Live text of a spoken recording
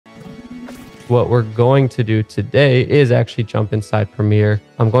what we're going to do today is actually jump inside Premiere.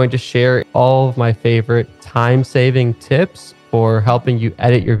 I'm going to share all of my favorite time-saving tips for helping you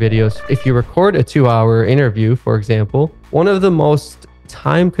edit your videos. If you record a 2-hour interview, for example, one of the most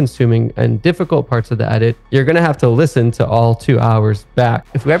time-consuming and difficult parts of the edit, you're going to have to listen to all 2 hours back.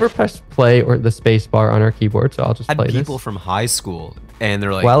 If we ever press play or the space bar on our keyboard, so I'll just play this. People from high school, and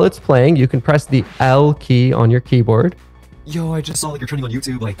they're like, while it's playing, you can press the L key on your keyboard. Yo, I just saw like you're trending on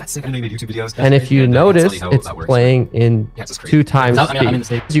YouTube. Like, that's sick. I know you made YouTube videos. And if you notice, it's playing in 2 times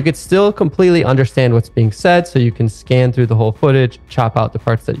speed. You could still completely understand what's being said, so you can scan through the whole footage, chop out the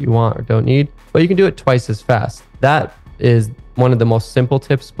parts that you want or don't need, but you can do it twice as fast. That is one of the most simple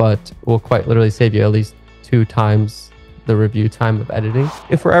tips, but will quite literally save you at least 2 times the review time of editing.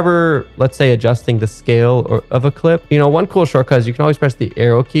 If we're ever, let's say, adjusting the scale of a clip, one cool shortcut is you can always press the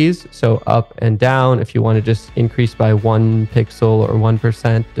arrow keys. So up and down, if you want to just increase by 1 pixel or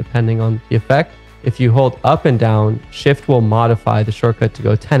 1%, depending on the effect. If you hold up and down, Shift will modify the shortcut to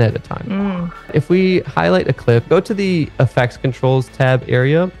go 10 at a time. If we highlight a clip, go to the Effects Controls tab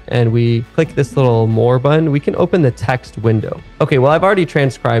area, and we click this little More button, we can open the text window. Okay, well, I've already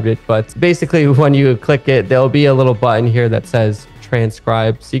transcribed it, but basically when you click it, there'll be a little button here that says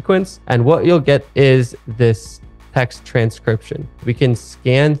Transcribe Sequence, and what you'll get is this text transcription. We can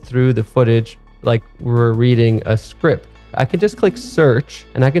scan through the footage like we're reading a script. I can just click search,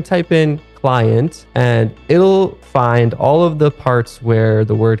 and I can type in client, and it'll find all of the parts where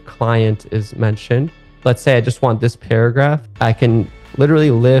the word client is mentioned. Let's say I just want this paragraph. I can literally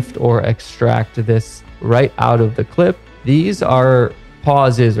lift or extract this right out of the clip. These are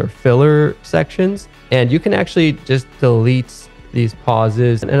pauses or filler sections, and you can actually just delete these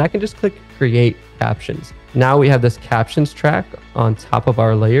pauses, and I can just click create captions. Now we have this captions track on top of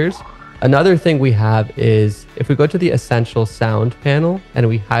our layers. Another thing we have is if we go to the essential sound panel and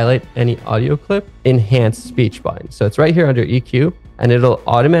we highlight any audio clip, enhance speech button. So it's right here under EQ, and it'll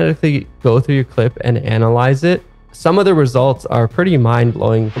automatically go through your clip and analyze it. Some of the results are pretty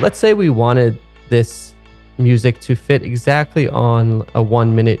mind-blowing. Let's say we wanted this music to fit exactly on a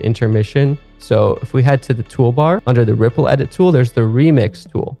 1-minute intermission. So if we head to the toolbar, under the ripple edit tool, there's the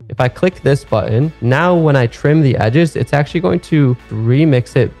remix tool. If I click this button, now when I trim the edges, it's actually going to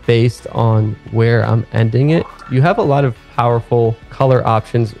remix it based on where I'm ending it. You have a lot of powerful color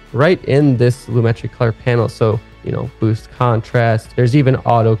options right in this Lumetri color panel. So, boost contrast. There's even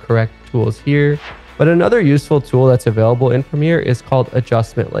autocorrect tools here. But another useful tool that's available in Premiere is called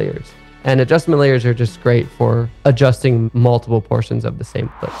adjustment layers. And adjustment layers are just great for adjusting multiple portions of the same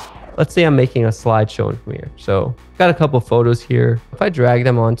clip. Let's say I'm making a slideshow in Premiere. So I've got a couple photos here. If I drag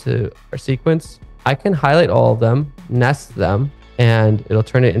them onto our sequence, I can highlight all of them, nest them, and it'll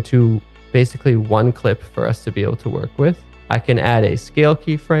turn it into basically one clip for us to be able to work with. I can add a scale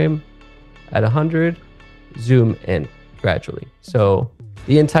keyframe at 100, zoom in gradually. So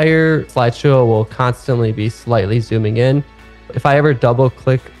the entire slideshow will constantly be slightly zooming in. If I ever double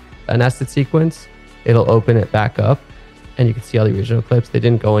click a nested sequence, it'll open it back up. And you can see all the original clips. They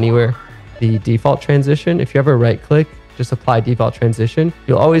didn't go anywhere. The default transition, if you ever right click, just apply default transition,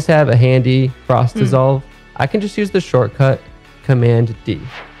 you'll always have a handy cross dissolve. I can just use the shortcut Command D.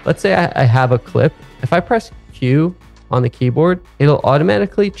 Let's say I have a clip. If I press Q on the keyboard, it'll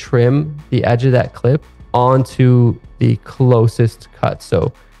automatically trim the edge of that clip onto the closest cut.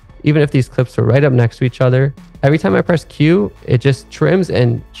 So even if these clips are right up next to each other, every time I press Q, it just trims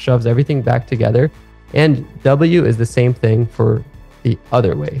and shoves everything back together. And W is the same thing for the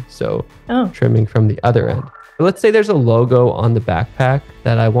other way. So trimming from the other end. Let's say there's a logo on the backpack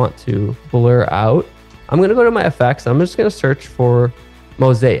that I want to blur out. I'm going to go to my effects. I'm just going to search for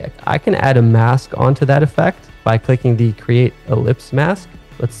mosaic. I can add a mask onto that effect by clicking the create ellipse mask.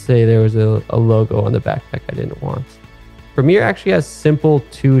 Let's say there was a logo on the backpack I didn't want. Premiere actually has simple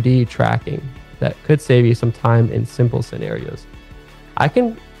 2D tracking that could save you some time in simple scenarios. I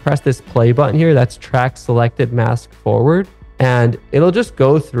can press this play button here, that's track selected mask forward, and it'll just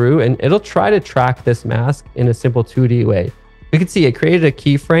go through and it'll try to track this mask in a simple 2D way. You can see it created a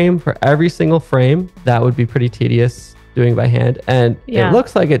keyframe for every single frame. That would be pretty tedious doing by hand, and it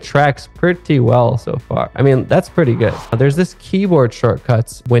looks like it tracks pretty well so far. I mean, that's pretty good. There's this keyboard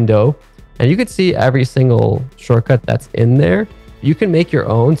shortcuts window, and you can see every single shortcut that's in there. You can make your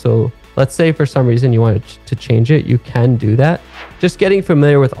own. So let's say for some reason you wanted to change it, you can do that. Just getting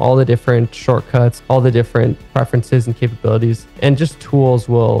familiar with all the different shortcuts, all the different preferences and capabilities, and just tools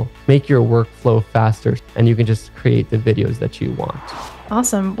will make your workflow faster, and you can just create the videos that you want.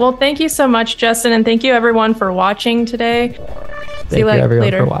 Awesome. Well, thank you so much, Justin, and thank you everyone for watching today. Thank you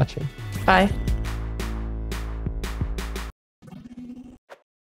everyone for watching. Bye.